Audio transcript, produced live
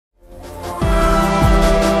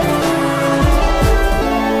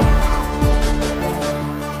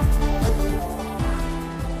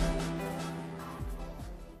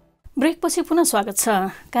ब्रेकपछि पुनः स्वागत छ।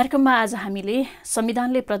 कार्यक्रममा आज हामीले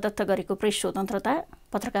संविधानले प्रदत्त गरेको प्रेस स्वतन्त्रता,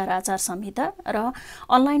 पत्रकार आचार संहिता र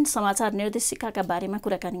अनलाइन समाचार निर्देशिकाका बारेमा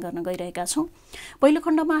कुराकानी गर्न गइरहेका छौँ। पहिलो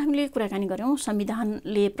खण्डमा हामीले कुराकानी गर्यौँ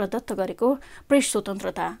संविधानले प्रदत्त गरेको प्रेस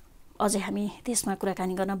स्वतन्त्रता। अझै हामी त्यसमा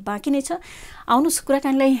कुराकानी गर्न बाँकी नै छ। आउनुहोस्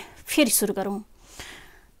कुराकानीलाई फेरि सुरु गरौँ।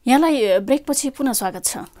 यहाँलाई ब्रेकपछि पुनः स्वागत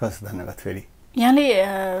छ। हस्, धन्यवाद। फेरि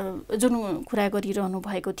यहाँले जुन कुरा गरिरहनु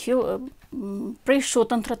भएको थियो प्रेस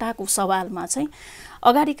स्वतन्त्रताको सवालमा चाहिँ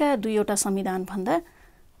अगाडिका दुईवटा संविधानभन्दा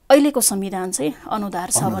अहिलेको संविधान चाहिँ अनुदार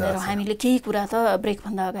छ भनेर हामीले केही कुरा त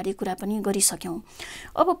ब्रेकभन्दा अगाडि कुरा पनि गरिसक्यौँ।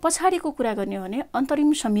 अब पछाडिको कुरा गर्ने हो भने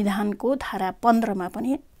अन्तरिम संविधानको धारा 15मा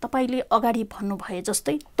पनि तपाईँले अगाडि भन्नुभए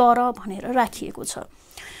जस्तै तर भनेर राखिएको छ।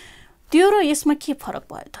 त्यो र यसमा के फरक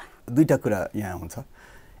भयो त? दुईटा कुरा यहाँ हुन्छ।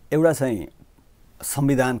 एउटा चाहिँ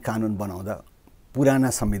संविधान कानुन बनाउँदा पुराना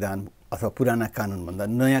संविधान अथवा पुराना कानुनभन्दा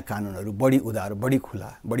नयाँ कानुनहरू बढी उदार, बढी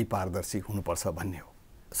खुला, बढी पारदर्शी हुनुपर्छ भन्ने हो।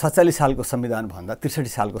 47 सालको संविधानभन्दा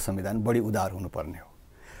 63 सालको संविधान बढी उदार हुनुपर्ने हो।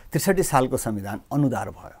 63 सालको संविधान अनुदार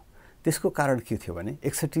भयो। त्यसको कारण के थियो भने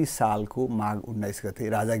 61 सालको माघ 19 गते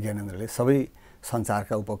राजा ज्ञानेन्द्रले सबै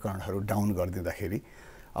सञ्चारका उपकरणहरू डाउन गरिदिँदाखेरि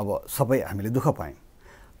अब सबै हामीले दुःख पायौँ।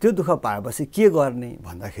 त्यो दुःख पाएपछि के गर्ने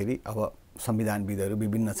भन्दाखेरि अब संविधानविदहरू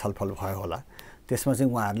विभिन्न छलफल भयो होला। त्यसमा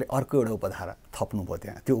चाहिँ उहाँहरूले अर्को एउटा उपधारा थप्नुभयो।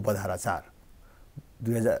 त्यहाँ त्यो उपधारा 4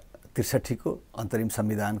 2063 को अन्तरिम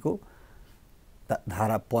संविधानको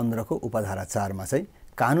धारा 15 को उपधारा 4 मा चाहिँ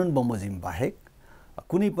कानुन बमोजिम बाहेक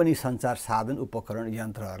कुनै पनि सञ्चार साधन उपकरण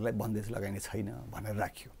यन्त्रहरूलाई बन्देज लगाइने छैन भनेर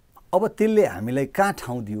राखियो। अब त्यसले हामीलाई कहाँ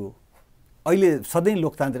ठाउँ दियो? अहिले सधैँ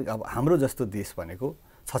लोकतान्त्रिक, अब हाम्रो जस्तो देश भनेको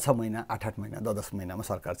 6 महिना 8 महिना 10 महिनामा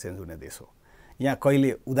सरकार चेन्ज हुने देश हो। यहाँ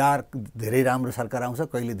कहिले उदार धेरै राम्रो सरकार आउँछ,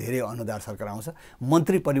 कहिले धेरै अनुदार सरकार आउँछ।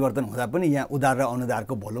 मन्त्री परिवर्तन हुँदा पनि यहाँ उदार र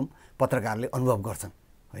अनुदारको भोलुम पत्रकारले अनुभव गर्छन्,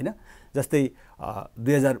 होइन? जस्तै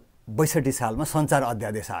 2062 सालमा सञ्चार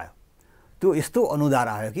अध्यादेश आयो। त्यो यस्तो अनुदार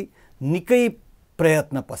आयो कि निकै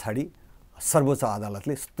प्रयत्न पछाडि सर्वोच्च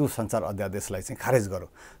अदालतले त्यो सञ्चार अध्यादेशलाई चाहिँ खारेज गर्यो।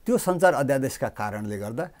 त्यो सञ्चार अध्यादेशका कारणले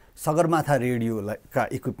गर्दा सगरमाथा रेडियोका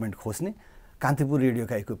इक्विपमेन्ट खोज्ने, कान्तिपुर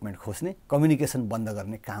रेडियोका इक्विपमेन्ट खोज्ने, कम्युनिकेसन बन्द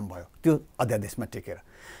गर्ने काम भयो त्यो अध्यादेशमा टेकेर।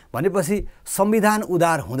 भनेपछि संविधान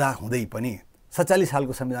उदार हुँदा हुँदै पनि 47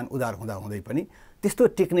 सालको संविधान उदार हुँदा हुँदै पनि त्यस्तो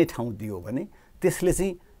टेक्ने ठाउँ दियो भने त्यसले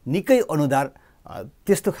चाहिँ निकै अनुदार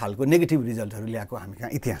त्यस्तो खालको नेगेटिभ रिजल्टहरू ल्याएको हामी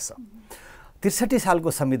कहाँ इतिहास छ। 63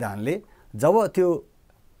 सालको संविधानले जब त्यो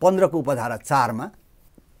 15 को उपधारा 4 मा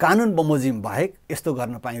कानुन बमोजिम बाहेक यस्तो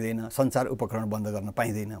गर्न पाइँदैन, सञ्चार उपकरण बन्द गर्न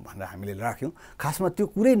पाइँदैन भनेर हामीले राख्यौँ। खासमा त्यो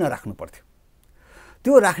कुरै नराख्नु पर्थ्यो।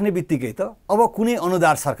 त्यो राख्ने बित्तिकै त अब कुनै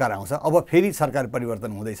अनुदार सरकार आउँछ, अब फेरि सरकार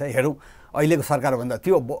परिवर्तन हुँदैछ, हेरौँ अहिलेको सरकारभन्दा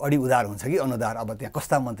त्यो बढी उदार हुन्छ कि अनुदार, अब त्यहाँ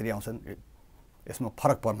कस्ता मन्त्री आउँछन्, यसमा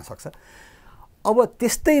फरक पर्न सक्छ। अब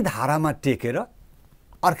त्यस्तै धारामा टेकेर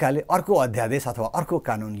अर्काले अर्को अध्यादेश अथवा अर्को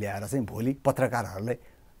कानुन ल्याएर चाहिँ भोलि पत्रकारहरूलाई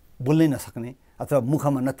बोल्नै नसक्ने अथवा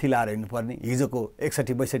मुखमा नत्थी लाएर हिँड्नुपर्ने, हिजोको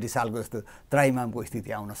 61-62 सालको जस्तो त्राइमामको स्थिति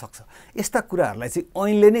आउन सक्छ। यस्ता कुराहरूलाई चाहिँ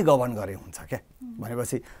ऐनले नै गभर्न गरे हुन्छ क्या।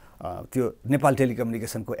 भनेपछि त्यो नेपाल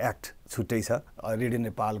टेलिकम्युनिकेसनको एक्ट छुट्टै छ,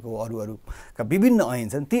 रेडियो नेपालको अरूका विभिन्न ऐन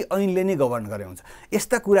छन्, ती ऐनले नै गभर्न गरे हुन्छ।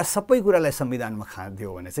 यस्ता कुरा सबै कुरालाई संविधानमा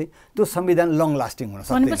खादियो भने चाहिँ त्यो संविधान लङ लास्टिङ हुन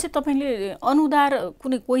सक्दैन। भनेपछि तपाईँले अनुदार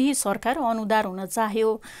कुनै कोही सरकार अनुदार हुन चाह्यो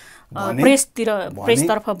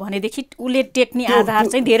प्रेसतर्फ भनेदेखि उसले टेक्ने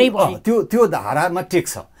आधार चाहिँ धेरै भयो। त्यो धारामा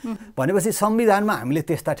टेक्छ भनेपछि संविधानमा हामीले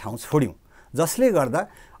त्यस्ता ठाउँ छोड्यौँ जसले गर्दा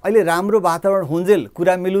अहिले राम्रो वातावरण हुन्जेल,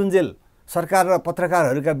 कुरा मिलुन्जेल सरकार र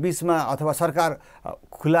पत्रकारहरूका बीचमा अथवा सरकार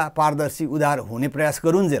खुला पारदर्शी उदार हुने प्रयास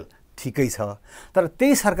गरुन्जेल ठिकै छ। तर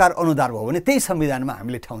त्यही सरकार अनुदार भयो भने त्यही संविधानमा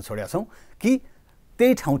हामीले ठाउँ छोडेका छौँ कि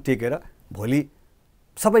त्यही ठाउँ टेकेर भोलि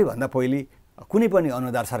सबैभन्दा पहिले कुनै पनि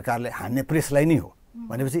अनुदार सरकारले हान्ने प्रेसलाई नै हो।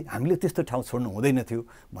 भनेपछि हामीले त्यस्तो ठाउँ छोड्नु हुँदैन थियो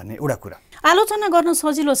भन्ने एउटा कुरा। आलोचना गर्न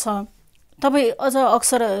सजिलो छ, तपाईँ अझ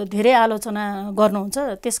अक्सर धेरै आलोचना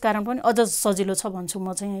गर्नुहुन्छ, त्यसकारण पनि अझ सजिलो छ भन्छु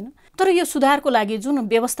म चाहिँ, होइन? तर यो सुधारको लागि जुन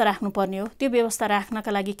व्यवस्था राख्नुपर्ने हो त्यो व्यवस्था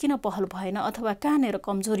राख्नका लागि किन पहल भएन अथवा कहाँनिर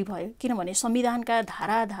कमजोरी भयो? किनभने संविधानका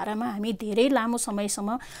धारामा हामी धेरै लामो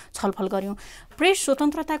समयसम्म छलफल गऱ्यौँ। प्रेस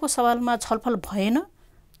स्वतन्त्रताको सवालमा छलफल भएन,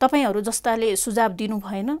 तपाईँहरू जस्ताले सुझाव दिनु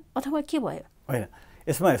भएन अथवा के भयो? होइन,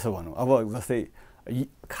 यसमा यसो भनौँ, अब जस्तै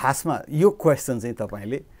खासमा यो क्वेसन चाहिँ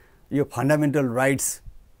तपाईँले यो फन्डामेन्टल राइट्स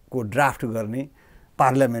को ड्राफ्ट गर्ने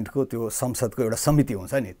पार्लियामेन्टको त्यो संसदको एउटा समिति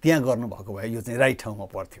हुन्छ नि, त्यहाँ गर्नुभएको भए यो चाहिँ राइट ठाउँमा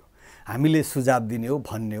पर्थ्यो। हामीले सुझाव दिने हो,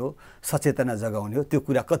 भन्ने हो, सचेतना जगाउने हो, त्यो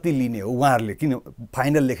कुरा कति लिने हो उहाँहरूले, किन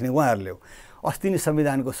फाइनल लेख्ने उहाँहरूले हो। अस्ति नै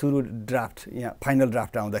संविधानको सुरु ड्राफ्ट यहाँ फाइनल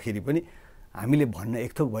ड्राफ्ट आउँदाखेरि पनि हामीले भन्न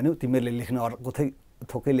एक थोक भन्यौँ, तिमीहरूले लेख्न अर्को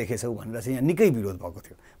थोकै लेखेछौ भनेर चाहिँ यहाँ निकै विरोध भएको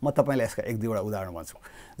थियो। म तपाईँलाई यसका 1-2 वटा उदाहरण भन्छु।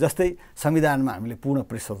 जस्तै संविधानमा हामीले पूर्ण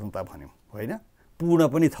प्रेस स्वतन्त्रता भन्यौँ, होइन, पूर्ण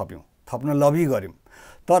पनि थप्न लबी गऱ्यौँ,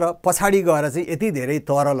 तर पछाडि गएर चाहिँ यति धेरै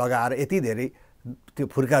तर लगाएर यति धेरै त्यो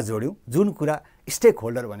फुर्का जोड्यौँ जुन कुरा स्टेक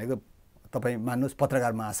होल्डर भनेको तपाईँ मान्नुहोस्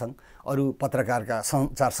पत्रकार महासङ्घ, अरू पत्रकारका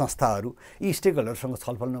सञ्चार संस्थाहरू यी स्टेक होल्डरसँग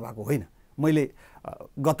छलफल नभएको होइन। मैले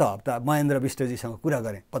गत हप्ता महेन्द्र विष्टजीसँग कुरा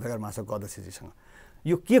गरेँ, पत्रकार महासङ्घको अध्यक्षजीसँग,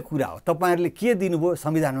 यो के कुरा हो, तपाईँहरूले के दिनुभयो,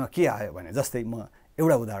 संविधानमा के आयो भने, जस्तै म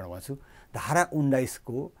एउटा उदाहरण भन्छु, धारा 19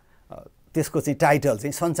 को त्यसको चाहिँ टाइटल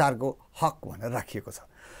चाहिँ सञ्चारको हक भनेर राखिएको छ।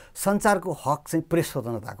 सञ्चारको हक चाहिँ प्रेस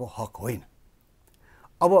स्वतन्त्रताको हक होइन।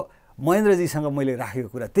 अब महेन्द्रजीसँग मैले राखेको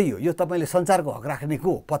कुरा त्यही हो, यो तपाईँले सञ्चारको हक राख्ने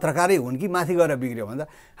को पत्रकारै हुन् कि माथि गएर बिग्रियो भन्दा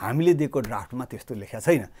हामीले दिएको ड्राफ्टमा त्यस्तो लेखेको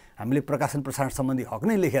छैन। हामीले प्रकाशन प्रसारण सम्बन्धी हक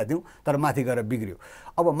नै लेखेका थियौँ, तर माथि गएर बिग्रियो।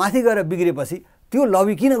 अब माथि गएर बिग्रेपछि त्यो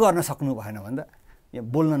लबी किन गर्न सक्नु भएन भन्दा यहाँ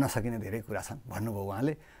बोल्न नसकिने धेरै कुरा छन् भन्नुभयो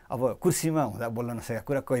उहाँले। अब कुर्सीमा हुँदा बोल्न नसकेका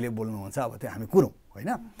कुरा कहिले बोल्नुहुन्छ, अब त्यो हामी कुरौँ होइन।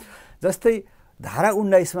 जस्तै धारा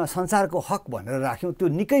 19 मा सञ्चारको हक भनेर राख्यौँ, त्यो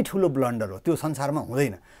निकै ठुलो ब्लन्डर हो, त्यो संसारमा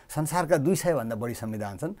हुँदैन। संसारका 200 भन्दा बढी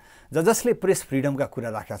संविधान छन् जसले प्रेस फ्रिडमका कुरा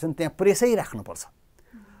राखेका छन्, त्यहाँ प्रेसै राख्नुपर्छ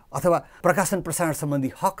अथवा प्रकाशन प्रसारण सम्बन्धी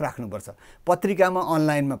हक राख्नुपर्छ। पत्रिकामा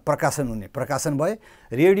अनलाइनमा प्रकाशन हुने प्रकाशन भए,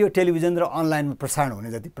 रेडियो टेलिभिजन र अनलाइनमा प्रसारण हुने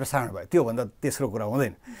जति प्रसारण भयो, त्योभन्दा तेस्रो कुरा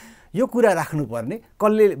हुँदैन। यो कुरा राख्नुपर्ने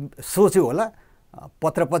कसले सोच्यो होला,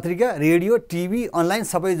 पत्र पत्रिका, रेडियो, टिभी, अनलाइन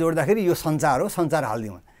सबै जोड्दाखेरि यो सञ्चार हो, सञ्चार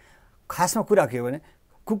हालिदिउँ। खासमा कुरा के हो भने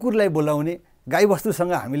कुकुरलाई बोलाउने,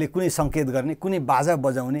 गाईबस्तुसँग हामीले कुनै सङ्केत गर्ने, कुनै बाजा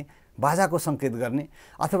बजाउने, बाजाको सङ्केत गर्ने,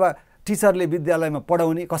 अथवा टिचरले विद्यालयमा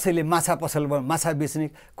पढाउने, कसैले माछा पसलमा माछा बेच्ने,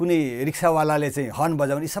 कुनै रिक्सावालाले चाहिँ हर्न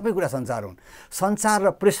बजाउने, सबै कुरा सञ्चार हुन्। सञ्चार र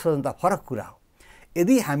प्रेस स्वतन्त्रता फरक कुरा हो।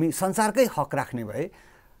 यदि हामी सञ्चारकै हक राख्ने भए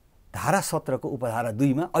धारा 17 को उपधारा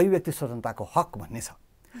 2 मा अभिव्यक्ति स्वतन्त्रताको हक भन्ने छ।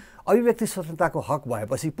 अभिव्यक्ति स्वतन्त्रताको हक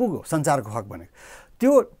भएपछि पुग्यो सञ्चारको हक भनेको।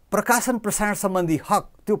 त्यो प्रकाशन प्रसारण सम्बन्धी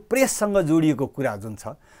हक, त्यो प्रेससँग जोडिएको कुरा जुन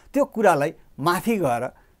छ, त्यो कुरालाई माथि गएर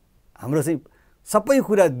हाम्रो चाहिँ सबै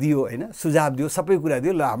कुरा दियो होइन, सुझाव दियो, सबै कुरा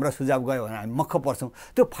दियो, ल हाम्रो सुझाव गयो भने हामी मक्ख पर्छौँ।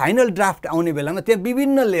 त्यो फाइनल ड्राफ्ट आउने बेलामा त्यहाँ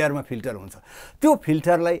विभिन्न लेयरमा फिल्टर हुन्छ। त्यो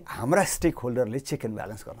फिल्टरलाई हाम्रा स्टेक होल्डरले चेक एन्ड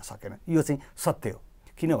ब्यालेन्स गर्न सकेन। यो चाहिँ सत्य हो।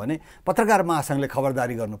 किनभने पत्रकार महासङ्घले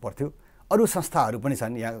खबरदारी गर्नु पर्थ्यो, अरू संस्थाहरू पनि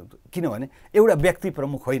छन् यहाँ, किनभने एउटा व्यक्ति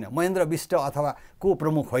प्रमुख होइन, महेन्द्र विष्ट अथवा को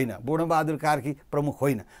प्रमुख होइन, पूर्णबहादुर कार्की प्रमुख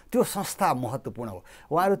होइन, त्यो संस्था महत्त्वपूर्ण हो।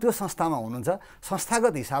 उहाँहरू त्यो संस्थामा हुनुहुन्छ,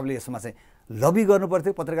 संस्थागत हिसाबले यसमा चाहिँ लबी गर्नु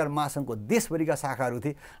पर्थ्यो। पत्रकार महासङ्घको देशभरिका शाखाहरू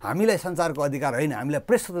थिए, हामीलाई सञ्चारको अधिकार होइन, हामीलाई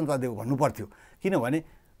प्रेस स्वतन्त्रता देऊ भन्नु पर्थ्यो। किनभने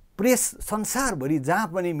प्रेस संसारभरि जहाँ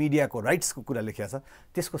पनि मिडियाको राइट्सको कुरा लेखिएको छ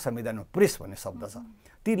त्यसको संविधानमा प्रेस भन्ने शब्द छ।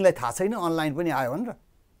 तिनलाई थाहा छैन अनलाइन पनि आयो भनेर?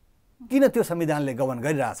 किन त्यो संविधानले गभर्न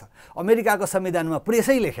गरिरहेछ? अमेरिकाको संविधानमा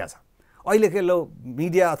प्रेसै लेखेको छ। अहिलेको लो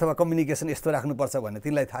मिडिया अथवा कम्युनिकेसन यस्तो राख्नुपर्छ भन्ने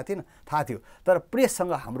तिनलाई थाहा थिएन? थाहा थियो, तर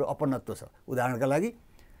प्रेससँग हाम्रो अपनत्व छ। उदाहरणका लागि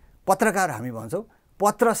पत्रकार हामी भन्छौँ,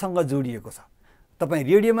 पत्रसँग जोडिएको छ। तपाईँ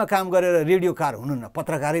रेडियोमा काम गरेर रेडियोकार हुनुहुन्न,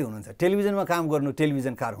 पत्रकारै हुनुहुन्छ। टेलिभिजनमा काम गर्नु,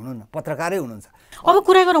 टेलिभिजनकार हुनुहुन्न, पत्रकारै हुनुहुन्छ। अब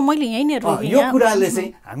कुरा गरौँ, मैले यहीँ नै यो कुराले चाहिँ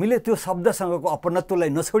हामीले त्यो शब्दसँगको अपनत्वलाई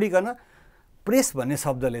नछोडिकन प्रेस भन्ने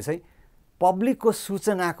शब्दले चाहिँ पब्लिकको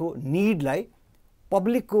सूचनाको निडलाई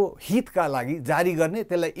पब्लिकको हितका लागि जारी गर्ने,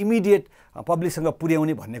 त्यसलाई इमिडिएट पब्लिकसँग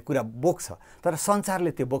पुर्याउने भन्ने कुरा बोक्छ, तर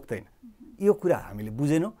सञ्चारले त्यो बोक्दैन। यो कुरा हामीले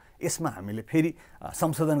बुझेनौँ। यसमा हामीले फेरि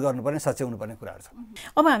संशोधन गर्नुपर्ने, सच्याउनु पर्ने कुराहरू छ।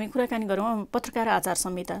 अब हामी कुराकानी गरौँ पत्रकार आचार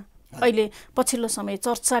संहिता। अहिले पछिल्लो समय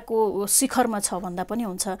चर्चाको शिखरमा छ भन्दा पनि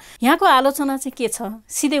हुन्छ। यहाँको आलोचना चाहिँ के छ?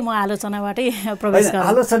 सिधै म आलोचनाबाटै प्रवेश गरौँ।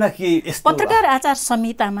 आलोचना के? पत्रकार आचार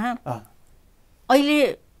संहितामा अहिले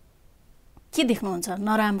के देख्नुहुन्छ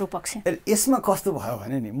नराम्रो पक्ष? यसमा कस्तो भयो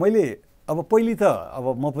भने नि, मैले अब पहिले त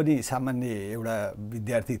अब म पनि सामान्य एउटा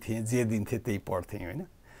विद्यार्थी थिएँ, जे दिन्थेँ त्यही पढ्थेँ होइन।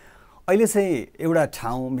 अहिले चाहिँ एउटा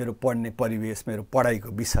ठाउँ, मेरो पढ्ने परिवेश, मेरो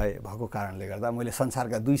पढाइको विषय भएको कारणले गर्दा मैले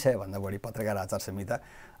संसारका 200 भन्दा बढी पत्रकार आचार संहिता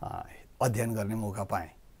अध्ययन गर्ने मौका पाएँ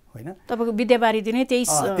होइन। तपाईँको विद्यावारिधि नै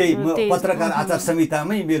त्यही पत्रकार आचार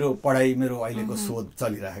संहितामै मेरो पढाइ, मेरो अहिलेको शोध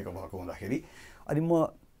चलिरहेको भएको हुँदाखेरि अनि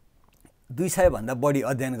म 200 भन्दा बढी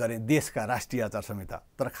अध्ययन गरेँ देशका राष्ट्रिय आचार संहिता।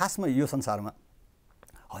 तर खासमा यो संसारमा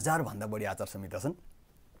 1000 भन्दा बढी आचार संहिता छन्।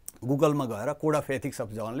 गुगलमा गएर code of ethics of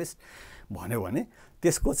journalist भन्यो भने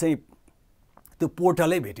त्यसको चाहिँ त्यो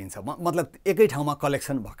पोर्टलै भेटिन्छ। मतलब एकै ठाउँमा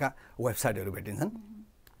कलेक्सन भएका वेबसाइटहरू भेटिन्छन्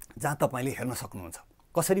जहाँ तपाईँले हेर्न सक्नुहुन्छ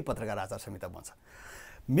कसरी पत्रकार आचार संहिता बन्छ।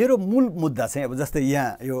 मेरो मूल मुद्दा चाहिँ अब जस्तै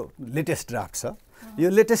यहाँ यो लेटेस्ट ड्राफ्ट छ, यो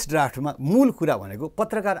लेटेस्ट ड्राफ्टमा मूल कुरा भनेको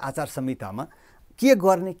पत्रकार आचार संहितामा के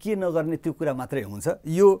गर्ने के नगर्ने त्यो कुरा मात्रै हुन्छ।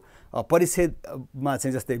 यो परिच्छेदमा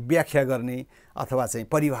चाहिँ जस्तै व्याख्या गर्ने अथवा चाहिँ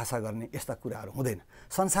परिभाषा गर्ने यस्ता कुराहरू हुँदैन।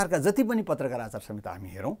 संसारका जति पनि पत्रकार आचार संहिता हामी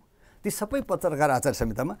हेरौँ, ती सबै पत्रकार आचार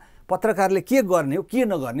संहितामा पत्रकारले के गर्ने हो के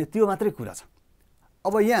नगर्ने त्यो मात्रै कुरा छ।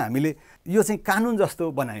 अब यहाँ हामीले यो चाहिँ कानुन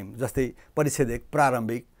जस्तो बनायौँ, जस्तै परिच्छेद 1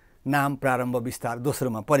 प्रारम्भिक नाम, प्रारम्भ, विस्तार,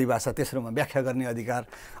 दोस्रोमा परिभाषा, तेस्रोमा व्याख्या गर्ने अधिकार।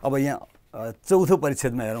 अब यहाँ चौथो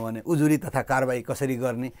परिच्छेदमा हेरौँ भने उजुरी तथा कारबाही कसरी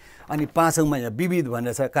गर्ने, अनि 5औँमा यहाँ विविध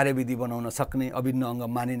भनेर छ, कार्यविधि बनाउन सक्ने, अभिन्न अङ्ग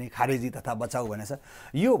मानिने, खारेजी तथा बचाउ भनेर छ।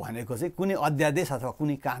 यो भनेको चाहिँ कुनै अध्यादेश अथवा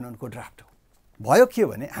कुनै कानुनको ड्राफ्ट हो। भयो के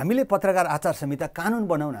भने हामीले पत्रकार आचार संहिता कानुन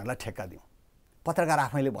बनाउनहरूलाई ठेक्का दियौँ, पत्रकार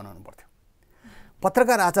आफैले बनाउनु पर्थ्यो।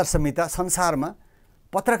 पत्रकार आचार संहिता संसारमा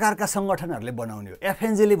पत्रकारका सङ्गठनहरूले बनाउने हो,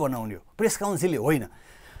 एफएनजेले बनाउने हो, प्रेस काउन्सिलले होइन।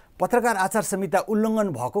 पत्रकार आचार संहिता उल्लङ्घन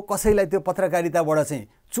भएको कसैलाई त्यो पत्रकारिताबाट चाहिँ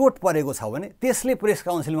चोट परेको छ भने त्यसले प्रेस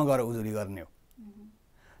काउन्सिलमा गएर उजुरी गर्ने हो।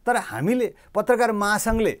 तर हामीले पत्रकार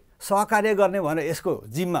महासङ्घले सहकार्य गर्ने भनेर यसको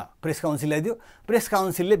जिम्मा प्रेस काउन्सिललाई दियो, प्रेस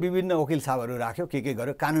काउन्सिलले विभिन्न वकिल साहबहरू राख्यो, के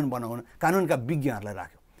गर्यो, कानुन बनाउन कानुनका विज्ञहरूलाई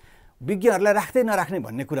राख्यो। विज्ञहरूलाई राख्दै नराख्ने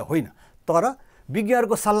भन्ने कुरा होइन, तर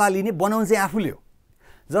विज्ञहरूको सल्लाह लिने बनाउन चाहिँ आफूले हो।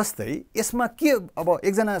 जस्तै यसमा के, अब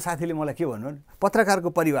एकजना साथीले मलाई के भन्नु, पत्रकारको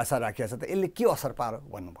परिभाषा राखिएको छ त यसले के असर पार्यो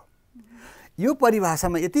भन्नुभयो। यो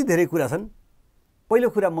परिभाषामा यति धेरै कुरा छन्। पहिलो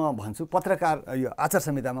कुरा म भन्छु, पत्रकार यो आचार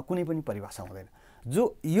संहितामा कुनै पनि परिभाषा हुँदैन। जो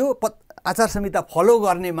यो आचार संहिता फलो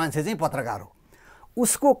गर्ने मान्छे चाहिँ पत्रकार हो,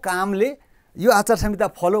 उसको कामले यो आचार संहिता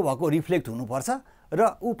फलो भएको रिफ्लेक्ट हुनुपर्छ र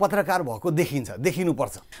ऊ पत्रकार भएको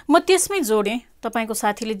देखिनुपर्छ। म त्यसमै जोडेँ, तपाईँको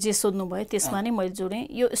साथीले जे सोध्नुभयो त्यसमा नै मैले जोडेँ।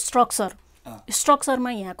 यो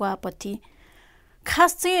स्ट्रक्चरमा यहाँको आपत्ति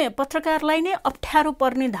खास चाहिँ पत्रकारलाई नै अप्ठ्यारो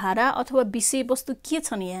पर्ने धारा अथवा विषयवस्तु के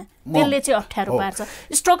छन् यहाँ, त्यसले चाहिँ अप्ठ्यारो पार्छ।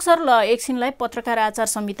 स्ट्रक्चर ल एकछिनलाई पत्रकार आचार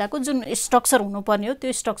संहिताको जुन स्ट्रक्चर हुनुपर्ने हो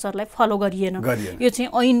त्यो स्ट्रक्चरलाई फलो गरिएन। यो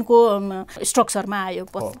चाहिँ ऐनको स्ट्रक्चरमा आयो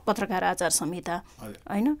पत्रकार आचार संहिता,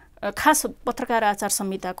 होइन? खास पत्रकार आचार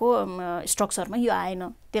संहिताको स्ट्रक्चरमा यो आएन।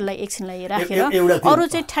 त्यसलाई एकछिनलाई राखेर अरू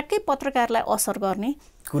चाहिँ ठ्याक्कै पत्रकारलाई असर गर्ने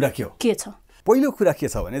कुरा के छ? पहिलो कुरा के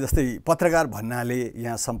छ भने जस्तै पत्रकार भन्नाले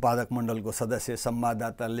यहाँ सम्पादक मण्डलको सदस्य,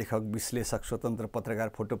 संवाददाता, लेखक, विश्लेषक, स्वतन्त्र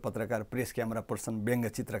पत्रकार, फोटो पत्रकार, प्रेस क्यामेरा पर्सन, व्यङ्ग्य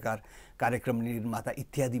चित्रकार, कार्यक्रम निर्माता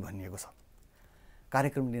इत्यादि भनिएको छ।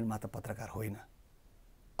 कार्यक्रम निर्माता पत्रकार होइन,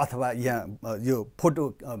 अथवा यहाँ यो फोटो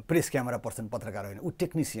प्रेस क्यामेरा पर्सन पत्रकार होइन, ऊ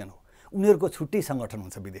टेक्निसियन हो। उनीहरूको छुट्टै सङ्गठन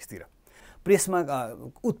हुन्छ विदेशतिर। प्रेसमा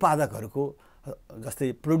उत्पादकहरूको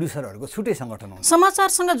जस्तै प्रोड्युसरहरूको छुट्टै सङ्गठन हुन्छ।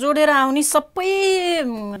 समाचारसँग जोडेर आउने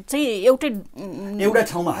सबै चाहिँ एउटा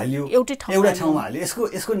ठाउँमा हाल्यो,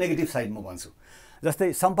 यसको नेगेटिभ साइड म भन्छु।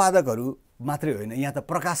 जस्तै सम्पादकहरू मात्रै होइन, यहाँ त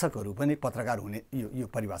प्रकाशकहरू पनि पत्रकार हुने यो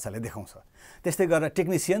परिभाषाले देखाउँछ। त्यस्तै गरेर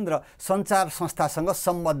टेक्निसियन र सञ्चार संस्थासँग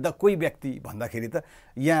सम्बद्ध कोही व्यक्ति भन्दाखेरि त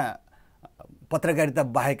यहाँ पत्रकारिता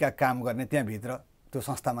बाहेकका काम गर्ने, त्यहाँभित्र त्यो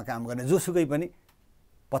संस्थामा काम गर्ने जोसुकै पनि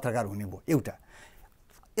पत्रकार हुने भयो। एउटा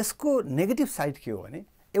यसको नेगेटिभ साइड के हो भने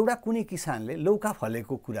एउटा कुनै किसानले लौका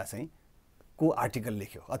फलेको कुरा चाहिँ को आर्टिकल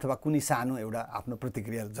लेख्यो अथवा कुनै सानो एउटा आफ्नो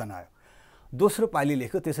प्रतिक्रिया जनायो, दोस्रो पाली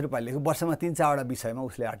लेख्यो, तेस्रो पाली लेख्यो, वर्षमा 3-4वटा विषयमा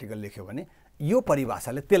उसले आर्टिकल लेख्यो भने यो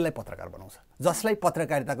परिभाषाले त्यसलाई पत्रकार बनाउँछ, जसलाई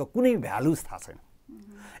पत्रकारिताको कुनै भ्यालुज थाहा छैन।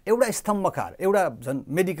 एउटा स्तम्भकार, एउटा झन्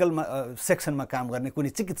मेडिकलमा सेक्सनमा काम गर्ने कुनै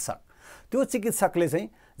चिकित्सक, त्यो चिकित्सकले चाहिँ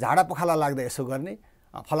झाडा पखाला लाग्दा यसो गर्ने,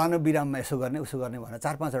 फलानु बिराममा यसो गर्ने, उसो गर्ने भनेर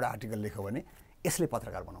 4-5वटा आर्टिकल लेख्यो भने यसले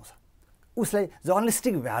पत्रकार बनाउँछ। उसलाई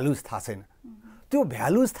जर्नलिस्टिक भ्यालुज थाहा छैन। त्यो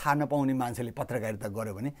भ्यालुज थाहा नपाउने मान्छेले पत्रकारिता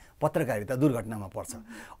गर्यो भने पत्रकारिता दुर्घटनामा पर्छ।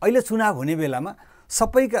 अहिले चुनाव हुने बेलामा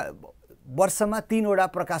सबैका वर्षमा 3वटा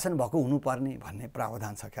प्रकाशन भएको हुनुपर्ने भन्ने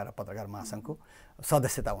प्रावधान छ क्या पत्रकार महासङ्घको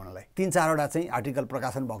सदस्यता हुनलाई। 3-4वटा चाहिँ आर्टिकल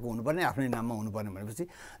प्रकाशन भएको हुनुपर्ने, आफ्नै नाममा हुनुपर्ने भनेपछि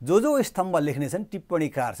जो स्तम्भ लेख्ने छन्,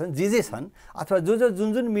 टिप्पणीकार छन्, जे छन्, अथवा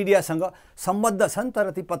जुन मिडियासँग सम्बद्ध छन्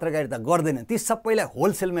तर ती पत्रकारिता गर्दैनन्, ती सबैलाई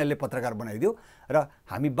होलसेलमा यसले पत्रकार बनाइदियो र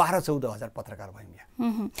हामी 12-14 हजार पत्रकार भयौँ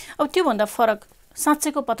यहाँ। अब त्योभन्दा फरक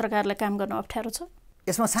साँच्चैको पत्रकारलाई काम गर्न अप्ठ्यारो छ?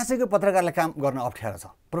 यसमा साँच्चैको पत्रकारलाई काम गर्न अप्ठ्यारो छ।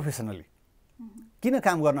 प्रोफेसनली किन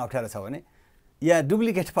काम गर्न अप्ठ्यारो छ भने यहाँ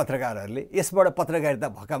डुप्लिकेट पत्रकारहरूले, यसबाट पत्रकारिता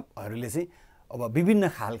भएकाहरूले चाहिँ अब विभिन्न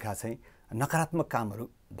खालका चाहिँ नकारात्मक कामहरू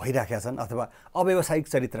भइराखेका छन्, अथवा अव्यावसायिक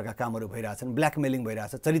चरित्रका कामहरू भइरहेछन्, ब्ल्याकमेलिङ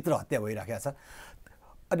भइरहेछ, चरित्र हत्या भइराखेको छ।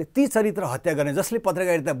 अनि ती चरित्र हत्या गर्ने जसले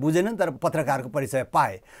पत्रकारिता बुझेनन् तर पत्रकारको परिचय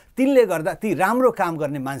पाए, तिनले गर्दा ती राम्रो काम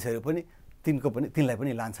गर्ने मान्छेहरू पनि तिनलाई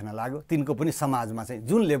पनि लान्छना लाग्यो। तिनको पनि समाजमा चाहिँ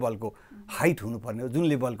जुन लेभलको हाइट हुनुपर्ने हो, जुन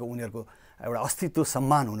लेभलको उनीहरूको एउटा अस्तित्व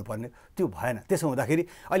सम्मान हुनुपर्ने त्यो भएन। त्यसो हुँदाखेरि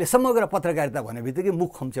अहिले समग्र पत्रकारिता भन्ने बित्तिकै मुख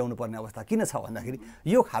खुम्च्याउनु पर्ने अवस्था किन छ भन्दाखेरि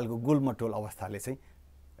यो खालको गोलमटोल अवस्थाले चाहिँ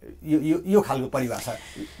यो खालको परिभाषा।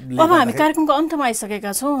 अब हामी कार्यक्रमको अन्तमा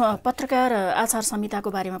आइसकेका छौँ। पत्रकार आचार संहिताको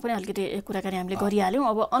बारेमा पनि अलिकति कुराकानी हामीले गरिहाल्यौँ।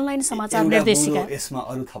 अब अनलाइन समाचार निर्देशिका यसमा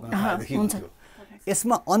अरू थप्न हुन्छ।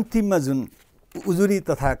 यसमा अन्तिममा जुन उजुरी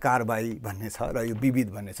तथा कारबाही भन्ने छ र यो विविध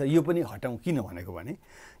भन्ने छ, यो पनि हटाउँ। किन भनेको भने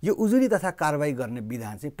यो उजुरी तथा कारबाही गर्ने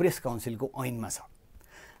विधान चाहिँ प्रेस काउन्सिलको ऐनमा छ।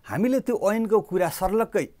 हामीले त्यो ऐनको कुरा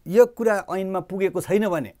सर्लक्कै यो कुरा ऐनमा पुगेको छैन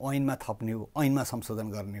भने ऐनमा थप्ने हो, ऐनमा संशोधन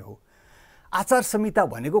गर्ने हो। आचार संहिता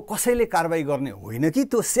भनेको कसैले कारबाही गर्ने होइन कि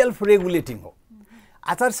त्यो सेल्फ रेगुलेटिङ हो।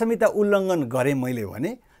 आचार संहिता उल्लङ्घन गरेँ मैले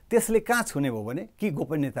भने त्यसले कहाँ छुने भयो भने कि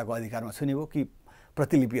गोपनीयताको अधिकारमा छुने भयो कि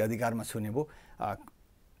प्रतिलिपि अधिकारमा छुने भयो,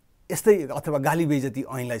 यस्तै अथवा गाली बेइज्जती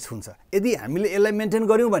ऐनलाई छुन्छ। यदि हामीले यसलाई मेन्टेन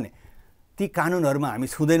गऱ्यौँ भने ती कानुनहरूमा हामी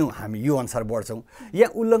छुँदैनौँ, हामी यो अनुसार बढ्छौँ। या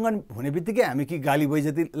उल्लङ्घन हुने बित्तिकै हामी कि गाली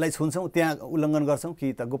बेइज्जतीलाई छुन्छौँ, त्यहाँ उल्लङ्घन गर्छौँ,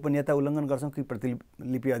 कि त गोपनीयता उल्लङ्घन गर्छौँ, कि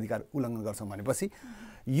प्रतिलिपि अधिकार उल्लङ्घन गर्छौँ भनेपछि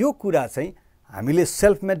यो कुरा चाहिँ हामीले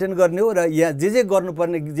सेल्फ मेन्टेन गर्ने हो र या जे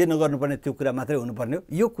गर्नुपर्ने जे नगर्नुपर्ने त्यो कुरा मात्रै हुनुपर्ने हो।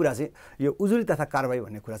 यो कुरा चाहिँ यो उजुरी तथा कारबाही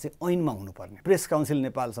भन्ने कुरा चाहिँ ऐनमा हुनुपर्ने। प्रेस काउन्सिल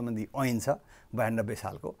नेपाल सम्बन्धी ऐन छ 92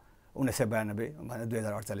 सालको, 1992 भने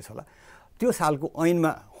 2048 होला, त्यो सालको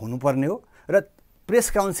ऐनमा हुनुपर्ने हो। र प्रेस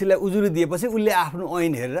काउन्सिललाई उजुरी दिएपछि उसले आफ्नो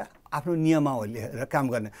ऐन हेरेर आफ्नो नियमावली हेरेर काम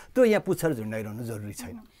गर्ने, त्यो यहाँ पुच्छर झुन्डाइरहनु जरुरी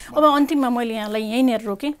छैन। अब अन्तिममा मैले यहाँलाई यहीँनिर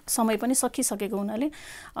रोकेँ, समय पनि सकिसकेको हुनाले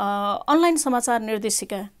अनलाइन समाचार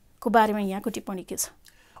निर्देशिकाको बारेमा यहाँको टिप्पणी के छ?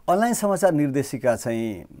 अनलाइन समाचार निर्देशिका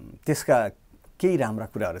चाहिँ त्यसका केही राम्रा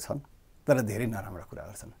कुराहरू छन् तर धेरै नराम्रा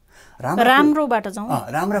कुराहरू छन्। राम्रोबाट जाउँ।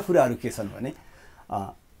 राम्रा कुराहरू के छन् भने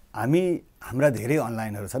हाम्रा धेरै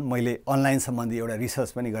अनलाइनहरू छन्। मैले अनलाइन सम्बन्धी एउटा रिसर्च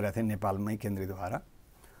पनि गरेको थिएँ नेपालमै केन्द्रित भएर।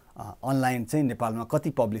 अनलाइन चाहिँ नेपालमा कति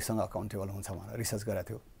पब्लिकसँग अकाउन्टेबल हुन्छ भनेर रिसर्च गरेको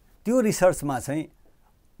थियो। त्यो रिसर्चमा चाहिँ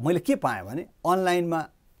मैले के पाएँ भने अनलाइनमा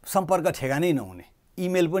सम्पर्क ठेगानै नहुने,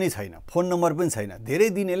 इमेल पनि छैन, फोन नम्बर पनि छैन, धेरै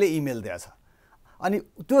दिनेले इमेल दिएछ। अनि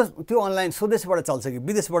त्यो अनलाइन स्वदेशबाट चल्छ कि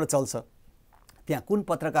विदेशबाट चल्छ, त्यहाँ कुन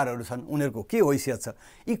पत्रकारहरू छन्, उनीहरूको के हैसियत छ,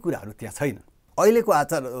 यी कुराहरू त्यहाँ छैन। अहिलेको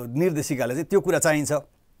आचार निर्देशिकाले चाहिँ त्यो कुरा चाहिन्छ,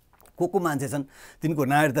 को मान्छे छन्, तिनको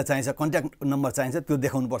नागरिकता चाहिन्छ, कन्ट्याक्ट नम्बर चाहिन्छ, त्यो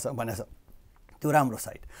देखाउनुपर्छ भनेछ। त्यो राम्रो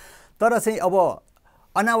साइट। तर चाहिँ अब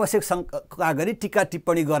अनावश्यक शङ्का गरी टिका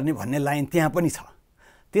टिप्पणी गर्ने भन्ने लाइन त्यहाँ पनि छ।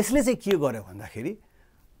 त्यसले चाहिँ के गर्यो भन्दाखेरि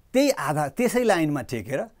त्यसै लाइनमा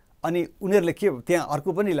टेकेर अनि उनीहरूले के त्यहाँ अर्को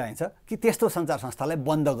पनि लाइन छ कि त्यस्तो सञ्चार संस्थालाई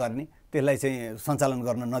बन्द गर्ने, त्यसलाई चाहिँ सञ्चालन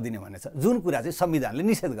गर्न नदिने भन्ने छ, जुन कुरा चाहिँ संविधानले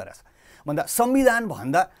निषेध गरेछ। भन्दा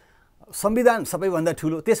संविधान सबैभन्दा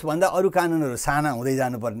ठुलो, त्यसभन्दा अरू कानुनहरू साना हुँदै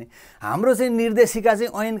जानुपर्ने। हाम्रो चाहिँ निर्देशिका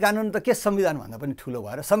चाहिँ ऐन कानुन त के संविधानभन्दा पनि ठुलो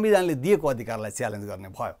भएर संविधानले दिएको अधिकारलाई च्यालेन्ज गर्ने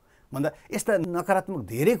भयो भन्दा यस्ता नकारात्मक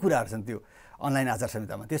धेरै कुराहरू छन् त्यो अनलाइन आचार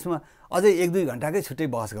संहितामा। त्यसमा अझै 1-2 घन्टाकै छुट्टै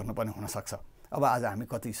बहस गर्नुपर्ने हुनसक्छ। अब आज हामी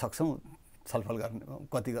कति सक्छौँ छलफल गर्ने,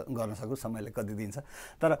 कति गर्न सक्छौँ, समयले कति दिन्छ।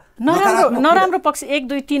 तर नराम्रो पक्ष 1,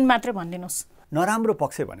 2, 3 मात्र भनिदिनुहोस्। नराम्रो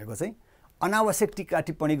पक्ष भनेको चाहिँ अनावश्यक टिका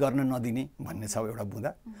टिप्पणी गर्न नदिने भन्ने छ एउटा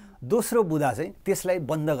बुँदा। दोस्रो बुँदा चाहिँ त्यसलाई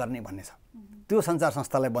बन्द गर्ने भन्ने छ, त्यो सञ्चार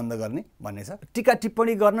संस्थालाई बन्द गर्ने भन्ने छ। टिका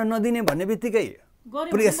टिप्पणी गर्न नदिने भन्ने बित्तिकै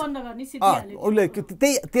उसले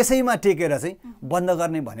त्यसैमा टेकेर चाहिँ बन्द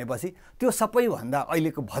गर्ने भनेपछि त्यो सबैभन्दा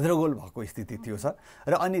अहिलेको भद्रगोल भएको स्थिति त्यो छ।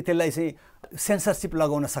 र अनि त्यसलाई चाहिँ सेन्सरसिप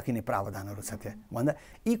लगाउन सकिने प्रावधानहरू छ त्यहाँ भन्दा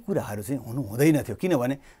यी कुराहरू चाहिँ हुनु हुँदैन थियो।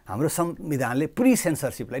 किनभने हाम्रो संविधानले प्री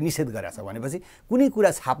सेन्सरसिपलाई निषेध गरेछ भनेपछि कुनै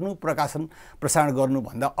कुरा छाप्नु, प्रसारण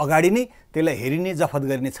गर्नुभन्दा अगाडि नै त्यसलाई हेरिने, जफत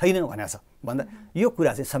गरिने छैन भनेको छ। भन्दा यो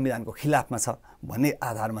कुरा चाहिँ संविधानको खिलाफमा छ भन्ने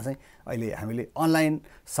आधारमा चाहिँ अहिले हामीले अनलाइन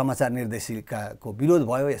समाचार निर्देशिकाको विरोध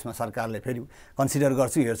भयो। यसमा सरकारले फेरि कन्सिडर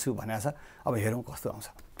गर्छु, हेर्छु भनेको छ। अब हेरौँ कस्तो आउँछ।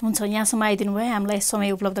 हुन्छ, यहाँसम्म आइदिनु भयो, हामीलाई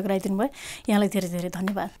समय उपलब्ध गराइदिनु भयो, यहाँलाई धेरै धेरै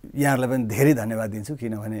धन्यवाद। यहाँहरूलाई पनि धेरै धन्यवाद दिन्छु,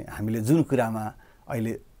 किनभने हामीले जुन कुरामा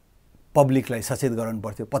अहिले पब्लिकलाई सचेत गराउनु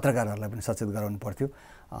पर्थ्यो, पत्रकारहरूलाई पनि सचेत गराउनु पर्थ्यो,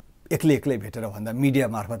 एक्लै भेटेर भन्दा मिडिया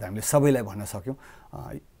मार्फत हामीले सबैलाई भन्न सक्यौँ।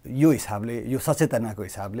 यो हिसाबले, यो सचेतनाको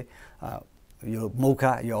हिसाबले यो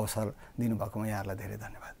मौका, यो अवसर दिनुभएकोमा यहाँहरूलाई धेरै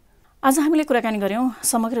धन्यवाद। आज हामीले कुराकानी गऱ्यौँ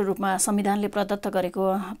समग्र रूपमा संविधानले प्रदत्त गरेको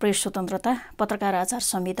प्रेस स्वतन्त्रता, पत्रकार आचार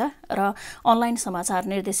संहिता र अनलाइन समाचार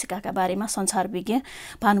निर्देशिकाका बारेमा संचारविज्ञ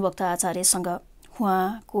भानुभक्त आचार्यसँग।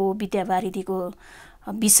 उहाँको विद्यावारिधीको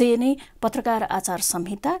विषय नै पत्रकार आचार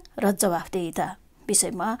संहिता र जवाफदेहिता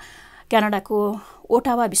विषयमा क्यानाडाको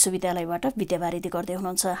ओटावा विश्वविद्यालयबाट विद्यावारिधि गर्दै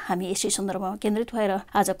हुनुहुन्छ। हामी यसै सन्दर्भमा केन्द्रित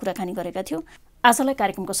भएर आज कुराकानी गरेका थियौँ। आजलाई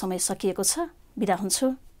कार्यक्रमको समय सकिएको छ, बिदा हुन्छु,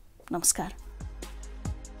 नमस्कार।